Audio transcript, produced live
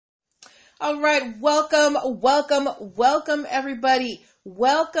All right, welcome, everybody.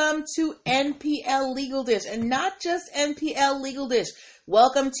 Welcome to NPL Legal Dish, and not just NPL Legal Dish.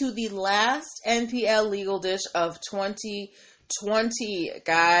 Welcome to the last NPL Legal Dish of 2020,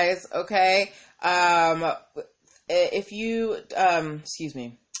 guys. Okay. Welcome to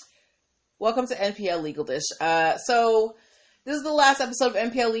NPL Legal Dish. So this is the last episode of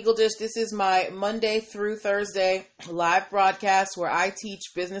NPL Legal Dish. This is my Monday through Thursday live broadcast where I teach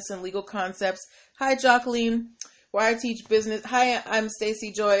business and legal concepts. Hi, Jacqueline. Where I teach business. Hi, I'm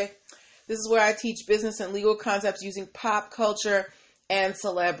Stacey Joy. This is where I teach business and legal concepts using pop culture and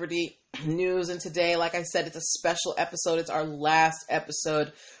celebrity news. And today, like I said, it's a special episode. It's our last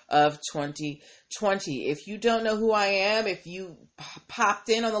episode of 2020. If you don't know who I am, if you popped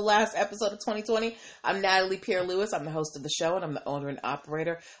in on the last episode of 2020, I'm Natalie Pierre-Lewis. I'm the host of the show, and I'm the owner and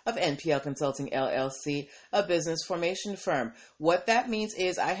operator of NPL Consulting, LLC, a business formation firm. What that means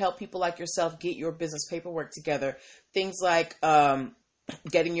is I help people like yourself get your business paperwork together. Things like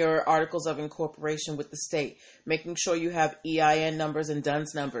getting your articles of incorporation with the state, making sure you have EIN numbers and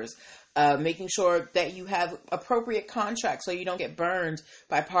DUNS numbers, making sure that you have appropriate contracts so you don't get burned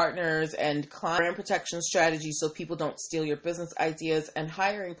by partners, and client protection strategies so people don't steal your business ideas, and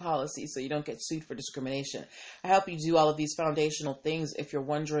hiring policies so you don't get sued for discrimination. I help you do all of these foundational things. If you're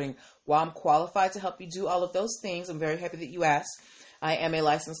wondering why I'm qualified to help you do all of those things, I'm very happy that you asked. I am a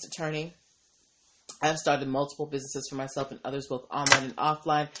licensed attorney. I've started multiple businesses for myself and others, both online and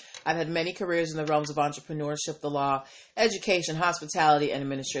offline. I've had many careers in the realms of entrepreneurship, the law, education, hospitality, and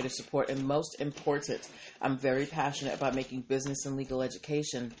administrative support. And most important, I'm very passionate about making business and legal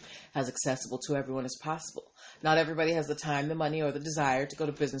education as accessible to everyone as possible. Not everybody has the time, the money, or the desire to go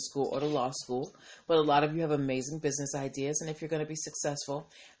to business school or to law school, but a lot of you have amazing business ideas. And if you're going to be successful,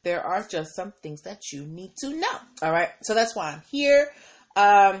 there are just some things that you need to know. All right. So that's why I'm here.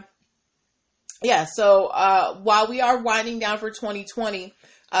 While we are winding down for 2020,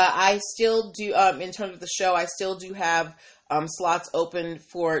 I still do, in terms of the show, I still do have slots open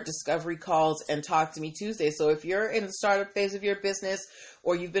for discovery calls and Talk to Me Tuesday. So if you're in the startup phase of your business,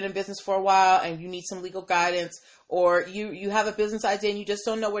 or you've been in business for a while and you need some legal guidance, or you have a business idea and you just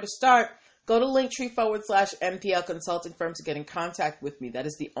don't know where to start, go to Linktree/NPL Consulting Firm to get in contact with me. That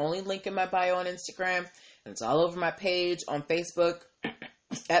is the only link in my bio on Instagram, and it's all over my page on Facebook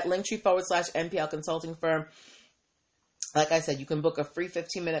at Linktree/NPL Consulting Firm. Like I said, you can book a free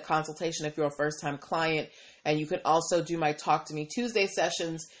 15-minute consultation if you're a first-time client, and you can also do my Talk to Me Tuesday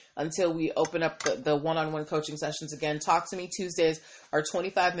sessions until we open up the one-on-one coaching sessions again. Talk to Me Tuesdays are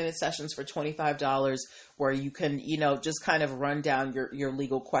 25-minute sessions for $25 where you can, just kind of run down your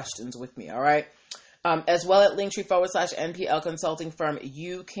legal questions with me, all right? As well at Linktree/NPL Consulting Firm,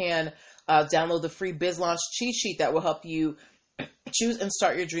 you can download the free Biz Launch cheat sheet that will help you choose and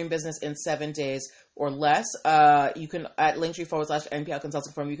start your dream business in 7 days or less. You can, at Linktree/NPL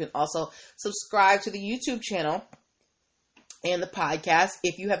Consulting Firm, you can also subscribe to the YouTube channel and the podcast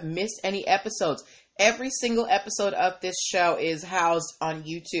if you have missed any episodes. Every single episode of this show is housed on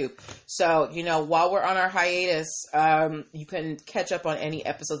YouTube. So, while we're on our hiatus, you can catch up on any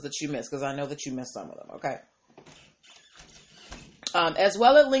episodes that you missed, because I know that you missed some of them, okay? As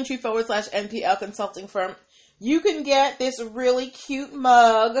well at Linktree/NPL Consulting Firm, you can get this really cute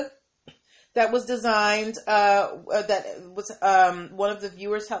mug that was designed, one of the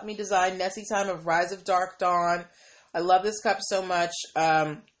viewers helped me design, Nessie Time of Rise of Dark Dawn. I love this cup so much.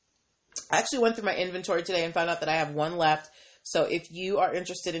 I actually went through my inventory today and found out that I have one left. So if you are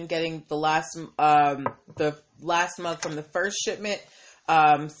interested in getting the last mug from the first shipment,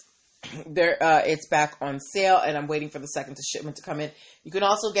 it's back on sale, and I'm waiting for the second shipment to come in. You can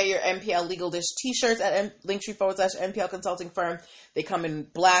also get your NPL Legal Dish t-shirts at Linktree/NPL Consulting Firm. They come in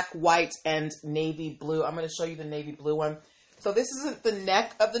black, white, and navy blue. I'm going to show you the navy blue one. So this isn't the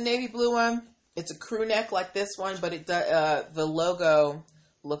neck of the navy blue one. It's a crew neck like this one, but the logo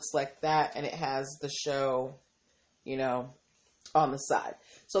looks like that, and it has the show, on the side.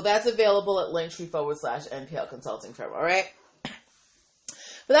 So that's available at Linktree/NPL Consulting Firm. All right.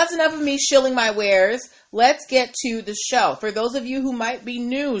 But that's enough of me shilling my wares. Let's get to the show. For those of you who might be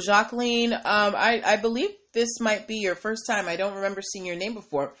new, Jacqueline, I believe this might be your first time. I don't remember seeing your name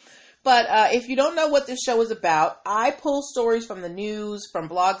before. But if you don't know what this show is about, I pull stories from the news, from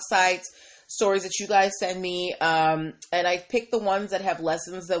blog sites, stories that you guys send me, and I pick the ones that have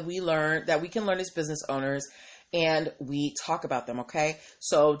lessons that we can learn as business owners, and we talk about them, okay?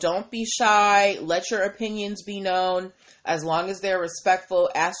 So don't be shy. Let your opinions be known. As long as they're respectful,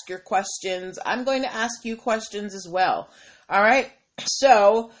 ask your questions. I'm going to ask you questions as well. All right?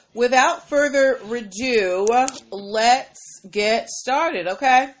 So without further ado, let's get started,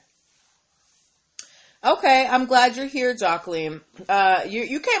 okay? Okay, I'm glad you're here, Jacqueline.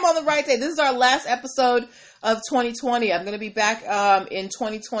 You came on the right day. This is our last episode of 2020. I'm going to be back in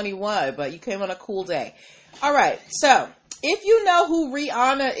 2021, but you came on a cool day. All right, so if you know who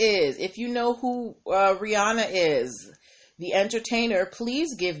Rihanna is, the entertainer,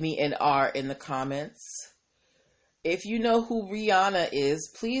 please give me an R in the comments. If you know who Rihanna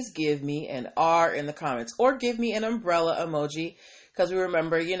is, please give me an R in the comments, or give me an umbrella emoji, because we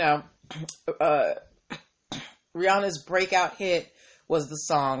remember, Rihanna's breakout hit was the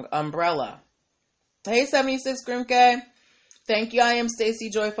song Umbrella. Hey, 76 Grimke. Thank you, I am Stacey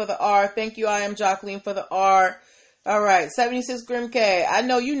Joy for the R. Thank you, I am Jacqueline for the R. All right, 76 Grimke. I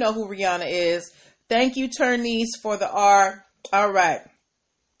know you know who Rihanna is. Thank you, Turnice, for the R. All right.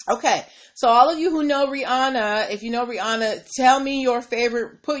 Okay, so all of you who know Rihanna, if you know Rihanna, tell me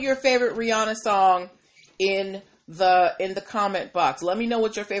put your favorite Rihanna song in the comment box. Let me know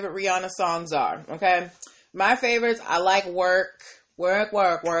what your favorite Rihanna songs are, okay? My favorites, I like Work, because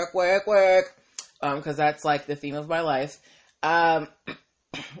that's like the theme of my life. And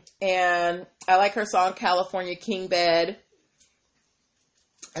I like her song California King Bed.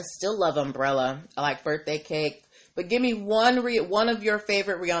 I still love Umbrella. I like Birthday Cake. But give me one of your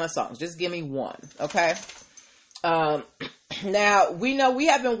favorite Rihanna songs. Just give me one, okay? Now, we know we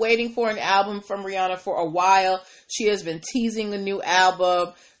have been waiting for an album from Rihanna for a while. She has been teasing a new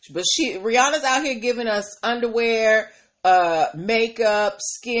album. But Rihanna's out here giving us underwear, makeup,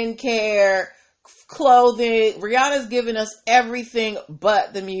 skincare, clothing. Rihanna's giving us everything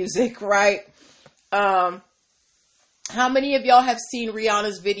but the music, right? How many of y'all have seen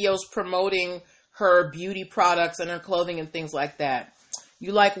Rihanna's videos promoting her beauty products and her clothing and things like that?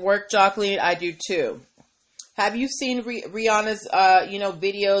 You like Work, Jacqueline? I do too. Have you seen Rihanna's,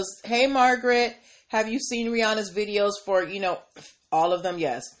 videos? Hey, Margaret. Have you seen Rihanna's videos for, all of them?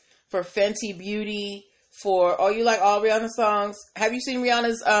 Yes. For Fenty Beauty, you like all Rihanna songs? Have you seen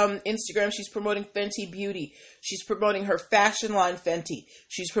Rihanna's Instagram? She's promoting Fenty Beauty. She's promoting her fashion line Fenty.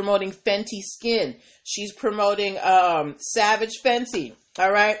 She's promoting Fenty Skin. She's promoting Savage Fenty.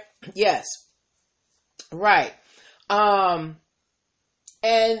 All right? Yes. Right.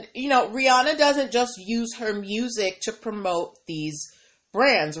 And, Rihanna doesn't just use her music to promote these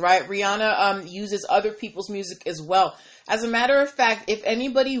brands, right? Rihanna uses other people's music as well. As a matter of fact, if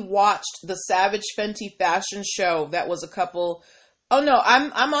anybody watched the Savage Fenty fashion show, that was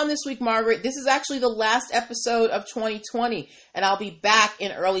I'm on this week, Margaret. This is actually the last episode of 2020, and I'll be back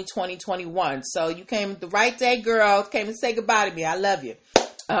in early 2021. So you came the right day, girl. Came to say goodbye to me. I love you.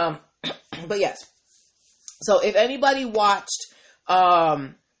 But yes. So if anybody watched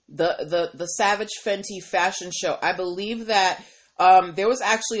the Savage Fenty fashion show, I believe that there was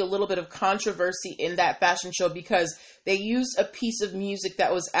actually a little bit of controversy in that fashion show because they used a piece of music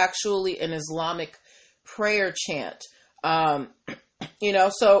that was actually an Islamic prayer chant. So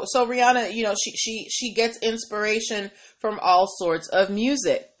Rihanna, she gets inspiration from all sorts of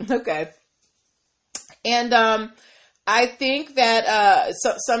music. Okay. And I think that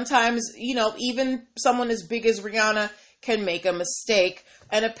sometimes, even someone as big as Rihanna can make a mistake.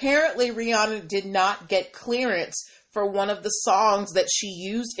 And apparently Rihanna did not get clearance for one of the songs that she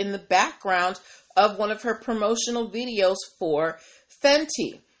used in the background of one of her promotional videos for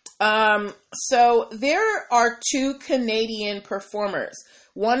Fenty. So there are two Canadian performers.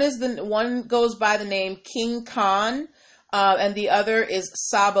 One goes by the name King Khan, and the other is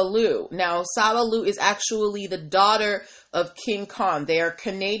Sabalu. Now, Sabalu is actually the daughter of King Khan. They are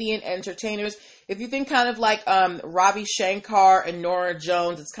Canadian entertainers. If you think kind of like Ravi Shankar and Norah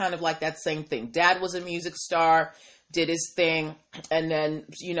Jones, it's kind of like that same thing. Dad was a music star, did his thing, and then,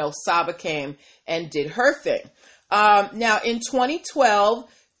 Saba came and did her thing. Now, in 2012,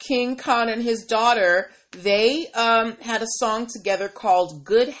 King Khan and his daughter, they had a song together called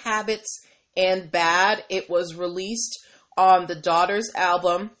Good Habits and Bad. It was released on the daughter's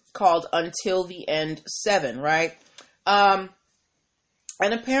album called Until the End 7, right? And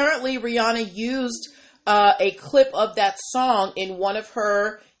apparently Rihanna used a clip of that song in one of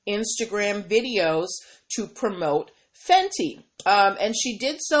her Instagram videos to promote Fenty. And she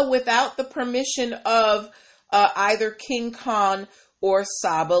did so without the permission of either King Khan or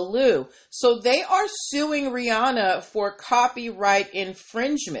Sabalu. So they are suing Rihanna for copyright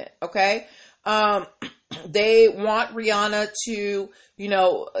infringement, okay? They want Rihanna to,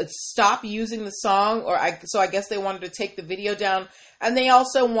 stop using the song, so I guess they wanted to take the video down, and they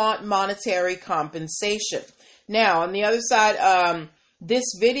also want monetary compensation. Now, on the other side, this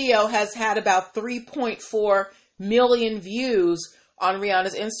video has had about 3.4 million views on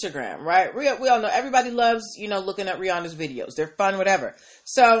Rihanna's Instagram, right? We all know everybody loves, looking at Rihanna's videos. They're fun, whatever.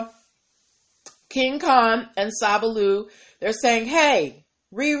 So King Khan and Sabalu, they're saying, hey,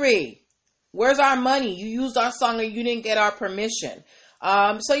 Riri, where's our money? You used our song and you didn't get our permission.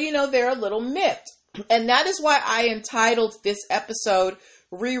 So, they're a little miffed. And that is why I entitled this episode,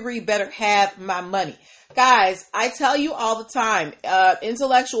 Riri Better Have My Money. Guys, I tell you all the time,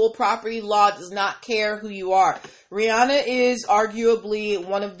 intellectual property law does not care who you are. Rihanna is arguably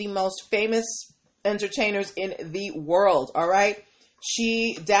one of the most famous entertainers in the world, all right?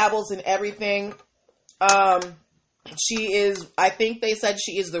 She dabbles in everything. She is, I think they said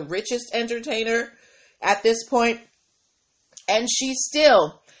she is the richest entertainer at this point. And she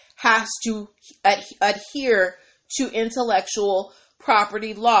still has to adhere to intellectual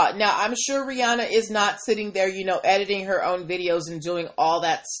property law. Now, I'm sure Rihanna is not sitting there, editing her own videos and doing all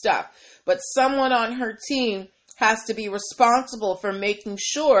that stuff. But someone on her team has to be responsible for making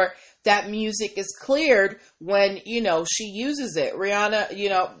sure that music is cleared when, she uses it. Rihanna,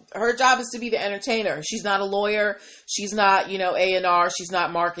 her job is to be the entertainer. She's not a lawyer. She's not, A&R. She's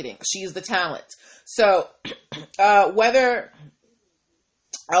not marketing. She's the talent. So, so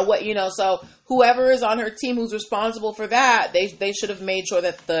whoever is on her team who's responsible for that, they should have made sure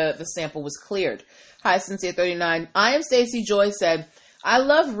that the sample was cleared. Hi, Sincere39. I am Stacey Joy said, I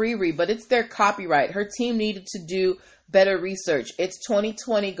love Riri, but it's their copyright. Her team needed to do better research. It's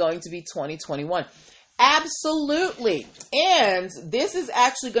 2020 going to be 2021. Absolutely. And this is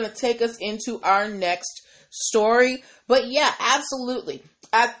actually going to take us into our next story. But yeah, absolutely.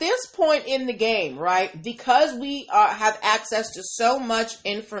 At this point in the game, right, because we have access to so much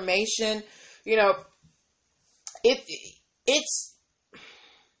information,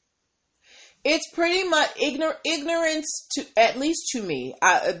 it's pretty much ignorance to, at least to me,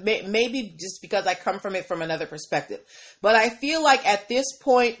 maybe just because I come from it from another perspective. But I feel like at this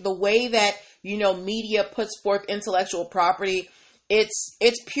point, the way that, media puts forth intellectual property,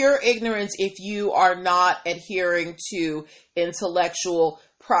 it's pure ignorance if you are not adhering to intellectual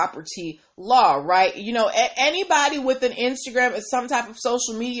property law, right? Anybody with an Instagram or some type of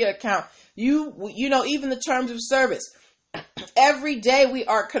social media account, even the terms of service, every day we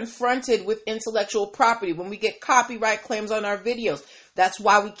are confronted with intellectual property. When we get copyright claims on our videos, that's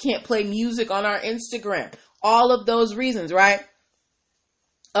why we can't play music on our Instagram. All of those reasons, right?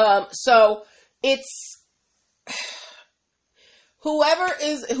 So it's whoever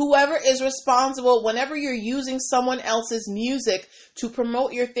is responsible, whenever you're using someone else's music to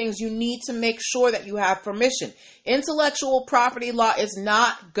promote your things, you need to make sure that you have permission. Intellectual property law is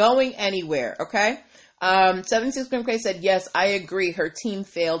not going anywhere, okay? 76 Grim K said, yes, I agree. Her team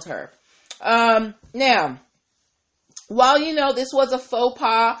failed her. Now, while this was a faux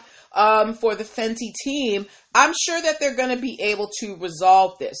pas for the Fenty team, I'm sure that they're going to be able to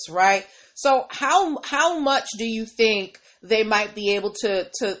resolve this, right? So how much do you think they might be able to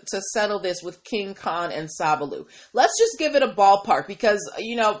settle this with King Khan and Sabalu? Let's just give it a ballpark because,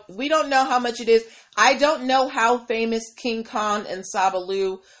 we don't know how much it is. I don't know how famous King Khan and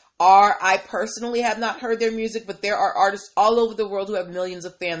Sabalu are. I personally have not heard their music, but there are artists all over the world who have millions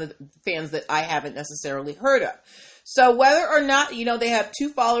of fans that I haven't necessarily heard of. So whether or not, they have 2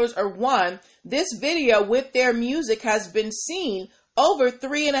 followers or 1, this video with their music has been seen over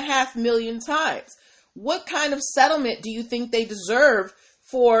 3.5 million times. What kind of settlement do you think they deserve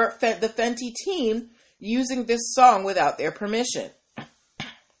for the Fenty team using this song without their permission?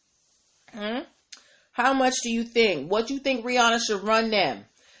 How much do you think? What do you think Rihanna should run them?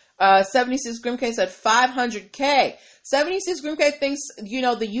 76 Grim K said $500K. 76 Grim K thinks,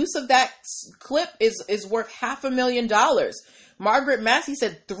 the use of that clip is worth $500,000. Margaret Massey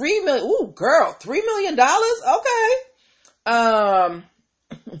said $3 million. Ooh, girl, $3 million? Okay.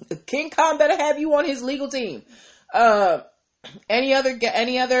 King Khan better have you on his legal team. Any other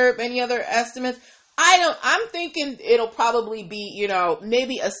estimates? I'm thinking it'll probably be,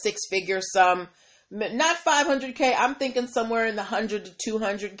 maybe a 6-figure sum. Not $500K. I'm thinking somewhere in the $100 to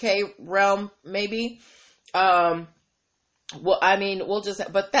 $200K realm, maybe. But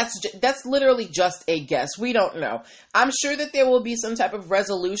that's literally just a guess. We don't know. I'm sure that there will be some type of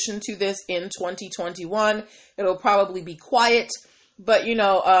resolution to this in 2021. It'll probably be quiet, but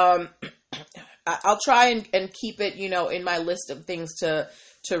I'll try and keep it, in my list of things to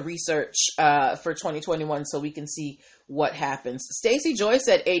research for 2021 so we can see what happens. Stacey Joy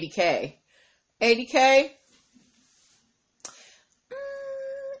said 80K. 80K? I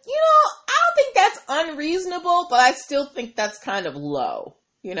don't think that's unreasonable, but I still think that's kind of low,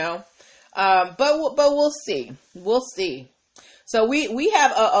 but we'll see. We'll see. So we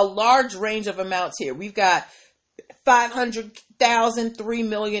have a large range of amounts here. We've got 500,000, 3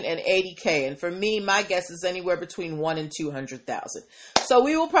 million, and 80K. And for me, my guess is anywhere between 1 and 200,000. So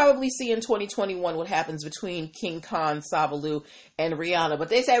we will probably see in 2021 what happens between King Khan, Sabalu, and Rihanna. But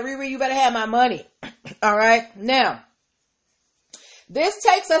they said, Riri, you better have my money. All right. Now, this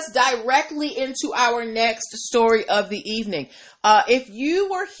takes us directly into our next story of the evening. If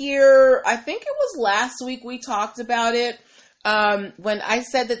you were here, I think it was last week we talked about it, when I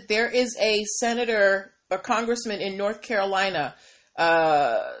said that there is a senator or congressman in North Carolina,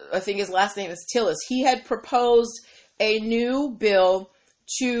 I think his last name is Tillis. He had proposed a new bill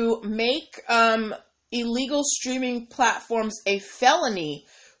to make illegal streaming platforms a felony,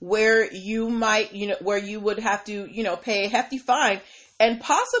 where you might, where you would have to, pay a hefty fine and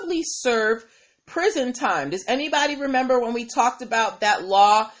possibly serve prison time. Does anybody remember when we talked about that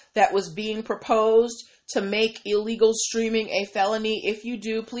law that was being proposed to make illegal streaming a felony? If you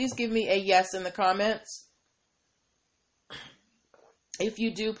do, please give me a yes in the comments. If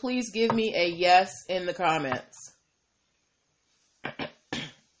you do, please give me a yes in the comments.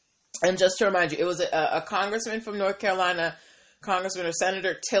 And just to remind you, it was a congressman from North Carolina, Congressman or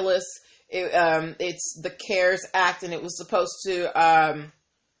Senator Tillis. It's the CARES Act, and it was supposed to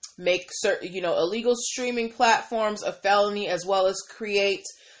make certain, illegal streaming platforms a felony, as well as create,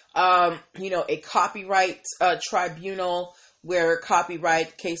 a copyright tribunal where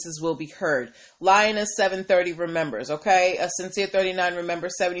copyright cases will be heard. Lioness 730 remembers, okay? A Sincere 39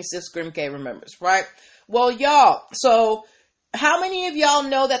 remembers, 76 Grim K remembers, right? Well, y'all, so how many of y'all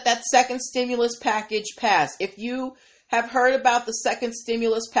know that second stimulus package passed? If you have heard about the second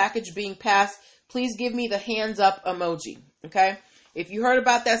stimulus package being passed, please give me the hands up emoji, okay? If you heard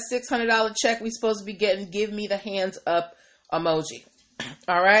about that $600 check we supposed to be getting, give me the hands up emoji,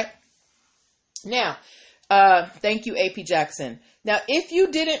 all right? Now, thank you, AP Jackson. Now, if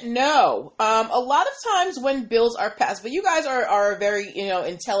you didn't know, a lot of times when bills are passed, but you guys are a very,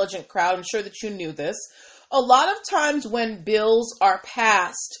 intelligent crowd. I'm sure that you knew this. A lot of times when bills are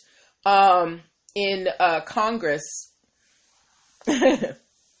passed in Congress, a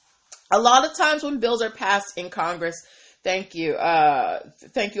lot of times when bills are passed in Congress, thank you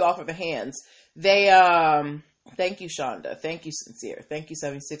all for the hands. They, thank you, Shonda. Thank you, Sincere. Thank you,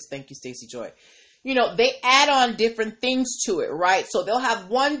 76. Thank you, Stacy Joy. They add on different things to it, right? So they'll have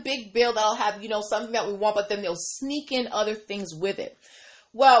one big bill that'll have, something that we want, but then they'll sneak in other things with it.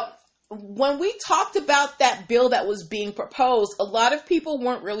 Well, when we talked about that bill that was being proposed, a lot of people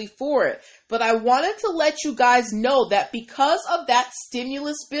weren't really for it. But I wanted to let you guys know that because of that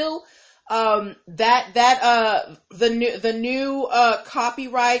stimulus bill, the new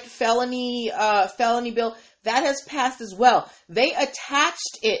copyright felony bill that has passed as well. They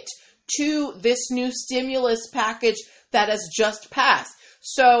attached it to this new stimulus package that has just passed.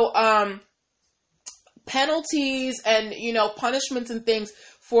 So penalties and punishments and things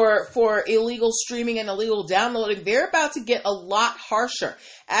for illegal streaming and illegal downloading, they're about to get a lot harsher.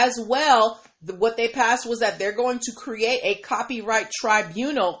 As well, what they passed was that they're going to create a copyright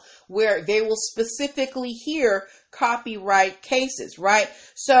tribunal where they will specifically hear copyright cases, right?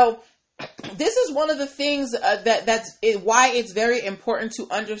 So this is one of the things that's why it's very important to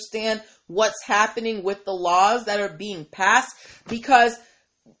understand what's happening with the laws that are being passed, because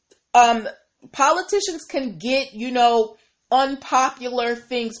politicians can get, unpopular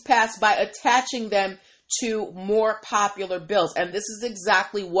things passed by attaching them to more popular bills. And this is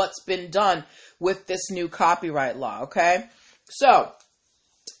exactly what's been done with this new copyright law, okay? So,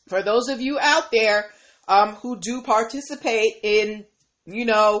 for those of you out there who do participate in,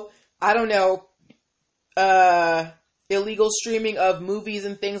 illegal streaming of movies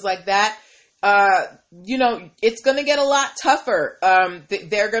and things like that, it's going to get a lot tougher.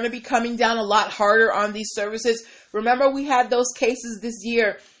 They're going to be coming down a lot harder on these services. Remember, we had those cases this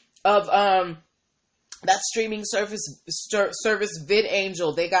year of that streaming service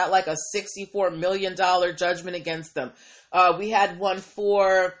VidAngel. They got like a $64 million judgment against them. We had one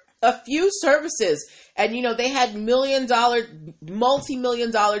for a few services, and they had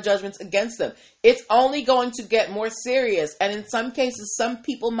multi-million dollar judgments against them. It's only going to get more serious, and in some cases, some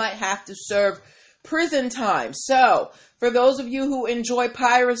people might have to serve prison time. So, for those of you who enjoy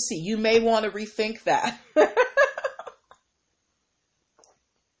piracy, you may want to rethink that.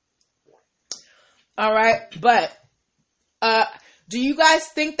 All right, but do you guys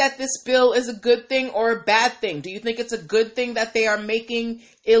think that this bill is a good thing or a bad thing? Do you think it's a good thing that they are making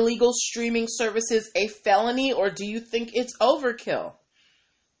illegal streaming services a felony, or do you think it's overkill?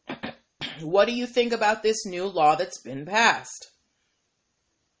 What do you think about this new law that's been passed?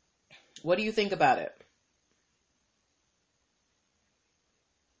 What do you think about it?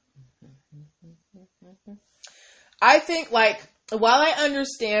 I think, like, while I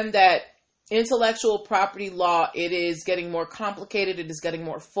understand that intellectual property law, it is getting more complicated, it is getting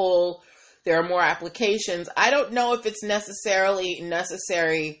more full, there are more applications. I don't know if it's necessarily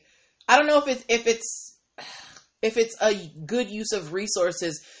necessary. I don't know if it's a good use of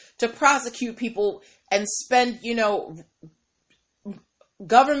resources to prosecute people and spend,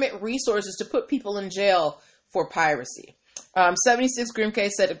 government resources to put people in jail for piracy. 76 Grim K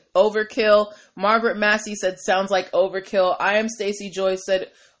said overkill. Margaret Massey said sounds like overkill. I am Stacy Joy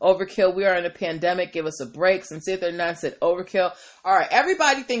said overkill. We are in a pandemic. Give us a break. Sincere 39 said overkill. All right,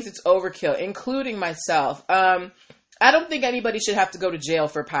 everybody thinks it's overkill, including myself. I don't think anybody should have to go to jail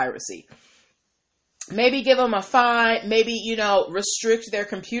for piracy. Maybe give them a fine. Maybe restrict their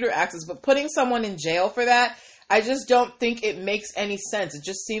computer access. But putting someone in jail for that, I just don't think it makes any sense. It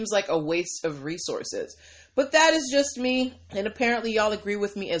just seems like a waste of resources. But that is just me, and apparently y'all agree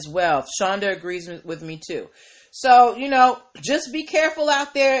with me as well. Shonda agrees with me too. So, just be careful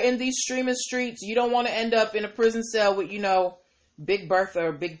out there in these streaming streets. You don't want to end up in a prison cell with, Big Bertha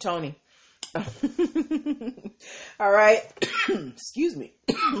or Big Tony. All right. Excuse me.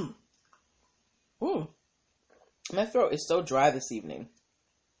 My throat is so dry this evening.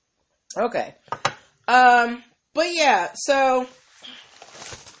 Okay. But yeah, so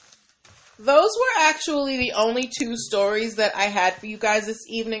those were actually the only two stories that I had for you guys this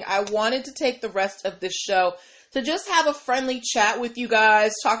evening. I wanted to take the rest of this show to just have a friendly chat with you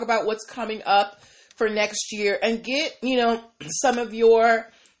guys, talk about what's coming up for next year, and get, some of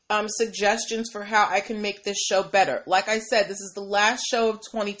your suggestions for how I can make this show better. Like I said, this is the last show of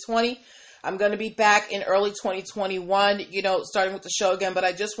 2020. I'm going to be back in early 2021, starting with the show again, but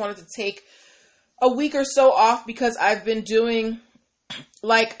I just wanted to take a week or so off because I've been doing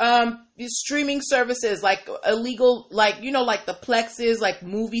these streaming services, like illegal, like the Plexes, like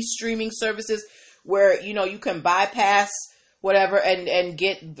movie streaming services where, you can bypass whatever and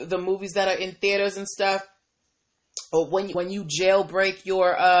get the movies that are in theaters and stuff. Or when you jailbreak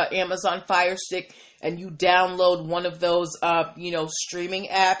your Amazon Fire Stick and you download one of those, streaming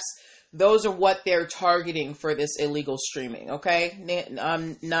apps, those are what they're targeting for this illegal streaming. Okay.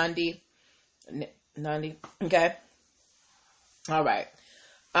 Nandi. Okay. All right.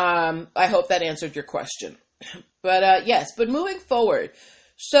 I hope that answered your question. But but moving forward.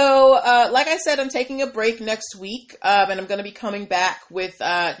 So, like I said, I'm taking a break next week, and I'm going to be coming back with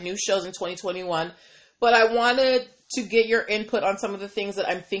new shows in 2021. But I wanted to get your input on some of the things that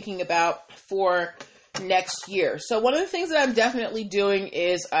I'm thinking about for next year. So one of the things that I'm definitely doing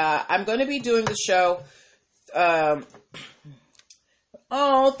is I'm going to be doing the show.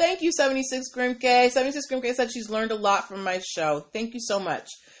 Oh, thank you, 76 Grimke. 76 Grimke said she's learned a lot from my show. Thank you so much.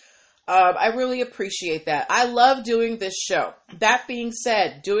 I really appreciate that. I love doing this show. That being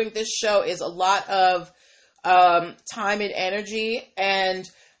said, doing this show is a lot of time and energy, and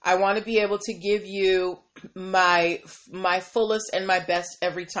I want to be able to give you my fullest and my best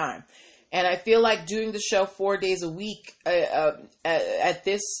every time. And I feel like doing the show 4 days a week at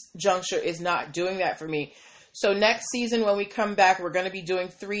this juncture is not doing that for me. So next season, when we come back, we're going to be doing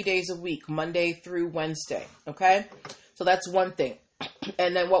 3 days a week, Monday through Wednesday. Okay? So that's one thing.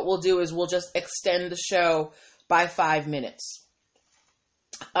 And then what we'll do is we'll just extend the show by 5 minutes.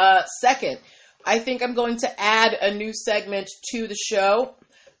 Second, I think I'm going to add a new segment to the show.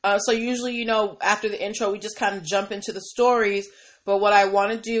 So usually, after the intro, we just kind of jump into the stories. But what I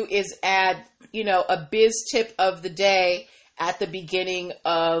want to do is add, a biz tip of the day at the beginning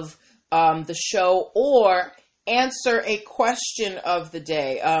of the show, or answer a question of the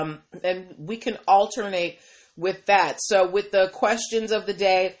day. And we can alternate with that. So with the questions of the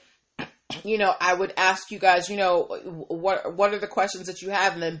day, I would ask you guys, what are the questions that you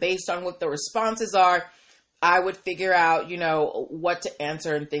have? And then based on what the responses are, I would figure out, what to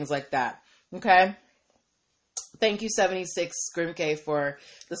answer and things like that. Okay. Thank you, 76 Grimke, for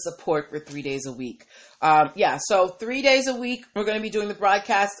the support for 3 days a week. So 3 days a week, we're going to be doing the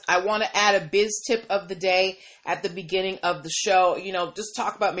broadcast. I want to add a biz tip of the day at the beginning of the show. Just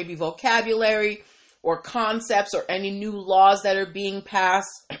talk about maybe vocabulary or concepts or any new laws that are being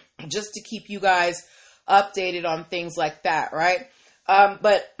passed, just to keep you guys updated on things like that, right?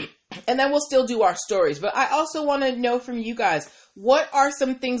 And then we'll still do our stories. But I also want to know from you guys, what are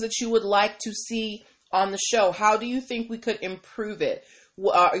some things that you would like to see on the show? How do you think we could improve it?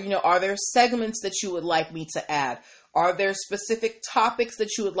 Are there segments that you would like me to add? Are there specific topics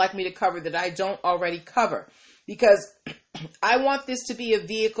that you would like me to cover that I don't already cover? Because I want this to be a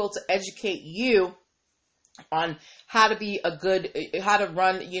vehicle to educate you on how to be how to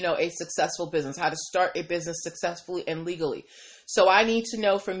run, a successful business, how to start a business successfully and legally. So I need to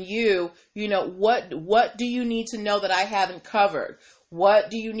know from you, what do you need to know that I haven't covered? What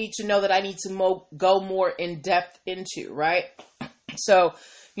do you need to know that I need to go more in depth into, right? So,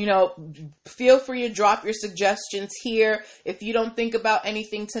 feel free to drop your suggestions here. If you don't think about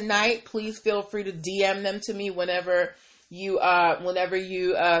anything tonight, please feel free to DM them to me whenever you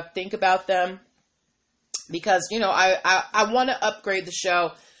think about them. Because, I want to upgrade the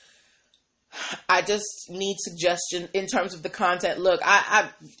show. I just need suggestion in terms of the content. Look,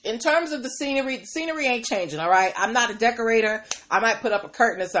 in terms of the scenery ain't changing, all right? I'm not a decorator. I might put up a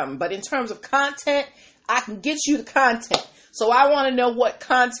curtain or something. But in terms of content, I can get you the content. So I want to know what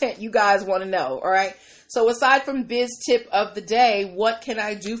content you guys want to know, all right? So aside from biz tip of the day, what can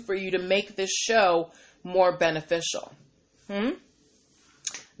I do for you to make this show more beneficial?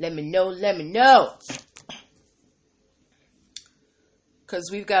 Let me know. Because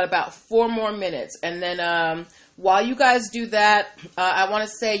we've got about 4 more minutes. And then while you guys do that, I want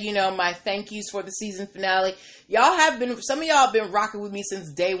to say, my thank yous for the season finale. Some of y'all have been rocking with me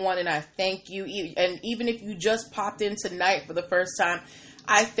since day one, and I thank you. And even if you just popped in tonight for the first time,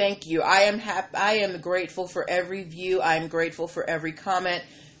 I thank you. I am happy. I am grateful for every view. I am grateful for every comment.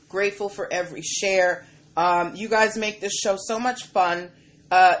 Grateful for every share. You guys make this show so much fun.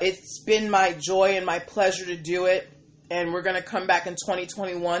 It's been my joy and my pleasure to do it. And we're going to come back in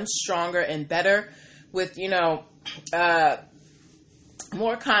 2021 stronger and better with,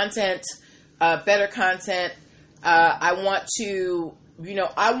 more content, better content. I want you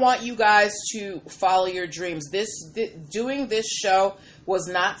guys to follow your dreams. Doing this show was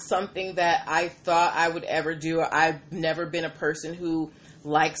not something that I thought I would ever do. I've never been a person who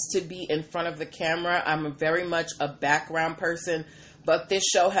likes to be in front of the camera. I'm very much a background person. But this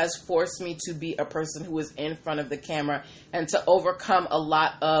show has forced me to be a person who is in front of the camera and to overcome a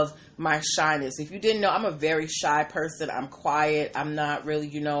lot of my shyness. If you didn't know, I'm a very shy person. I'm quiet. I'm not really,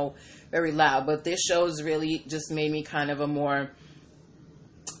 very loud. But this show has really just made me kind of a more,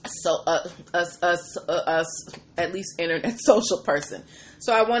 at least internet social person.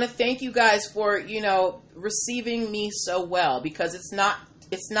 So I want to thank you guys for, receiving me so well, because it's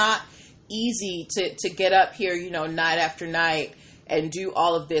not easy to get up here, night after night and do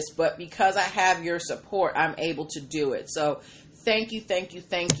all of this, but because I have your support, I'm able to do it. So thank you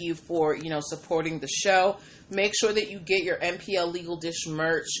for, supporting the show. Make sure that you get your MPL Legal Dish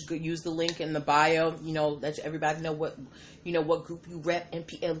merch. Use the link in the bio, let everybody know what group you rep,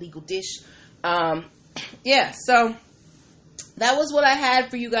 MPL Legal Dish. So that was what I had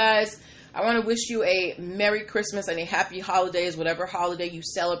for you guys. I want to wish you a Merry Christmas and a Happy Holidays, whatever holiday you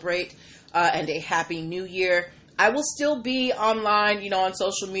celebrate, and a Happy New Year. I will still be online, on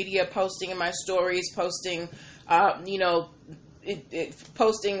social media, posting in my stories, posting,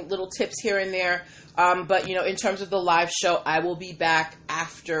 posting little tips here and there. But, in terms of the live show, I will be back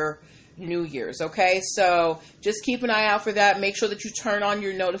after New Year's. Okay. So just keep an eye out for that. Make sure that you turn on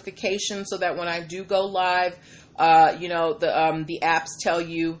your notifications so that when I do go live, the apps tell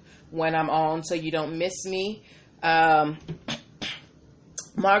you when I'm on so you don't miss me.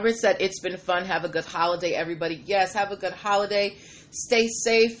 Margaret said, it's been fun. Have a good holiday, everybody. Yes, have a good holiday. Stay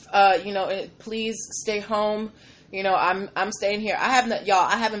safe. Please stay home. I'm staying here. I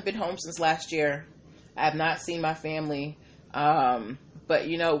haven't been home since last year. I have not seen my family. But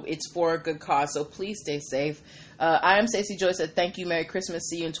it's for a good cause. So please stay safe. I am Stacey Joy said, thank you. Merry Christmas.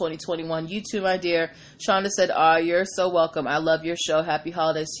 See you in 2021. You too, my dear. Shonda said, you're so welcome. I love your show. Happy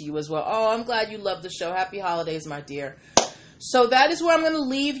holidays to you as well. Oh, I'm glad you love the show. Happy holidays, my dear. So that is where I'm going to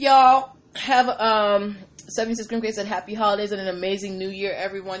leave y'all. Have 76 Green Grace said happy holidays and an amazing new year,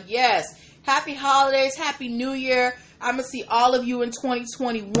 everyone. Yes, happy holidays, happy new year. I'm going to see all of you in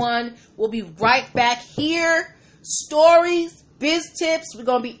 2021. We'll be right back here. Stories, biz tips. We're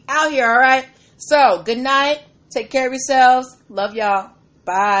going to be out here, all right? So, good night. Take care of yourselves. Love y'all.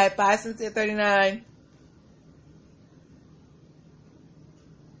 Bye. Bye, Cynthia 39.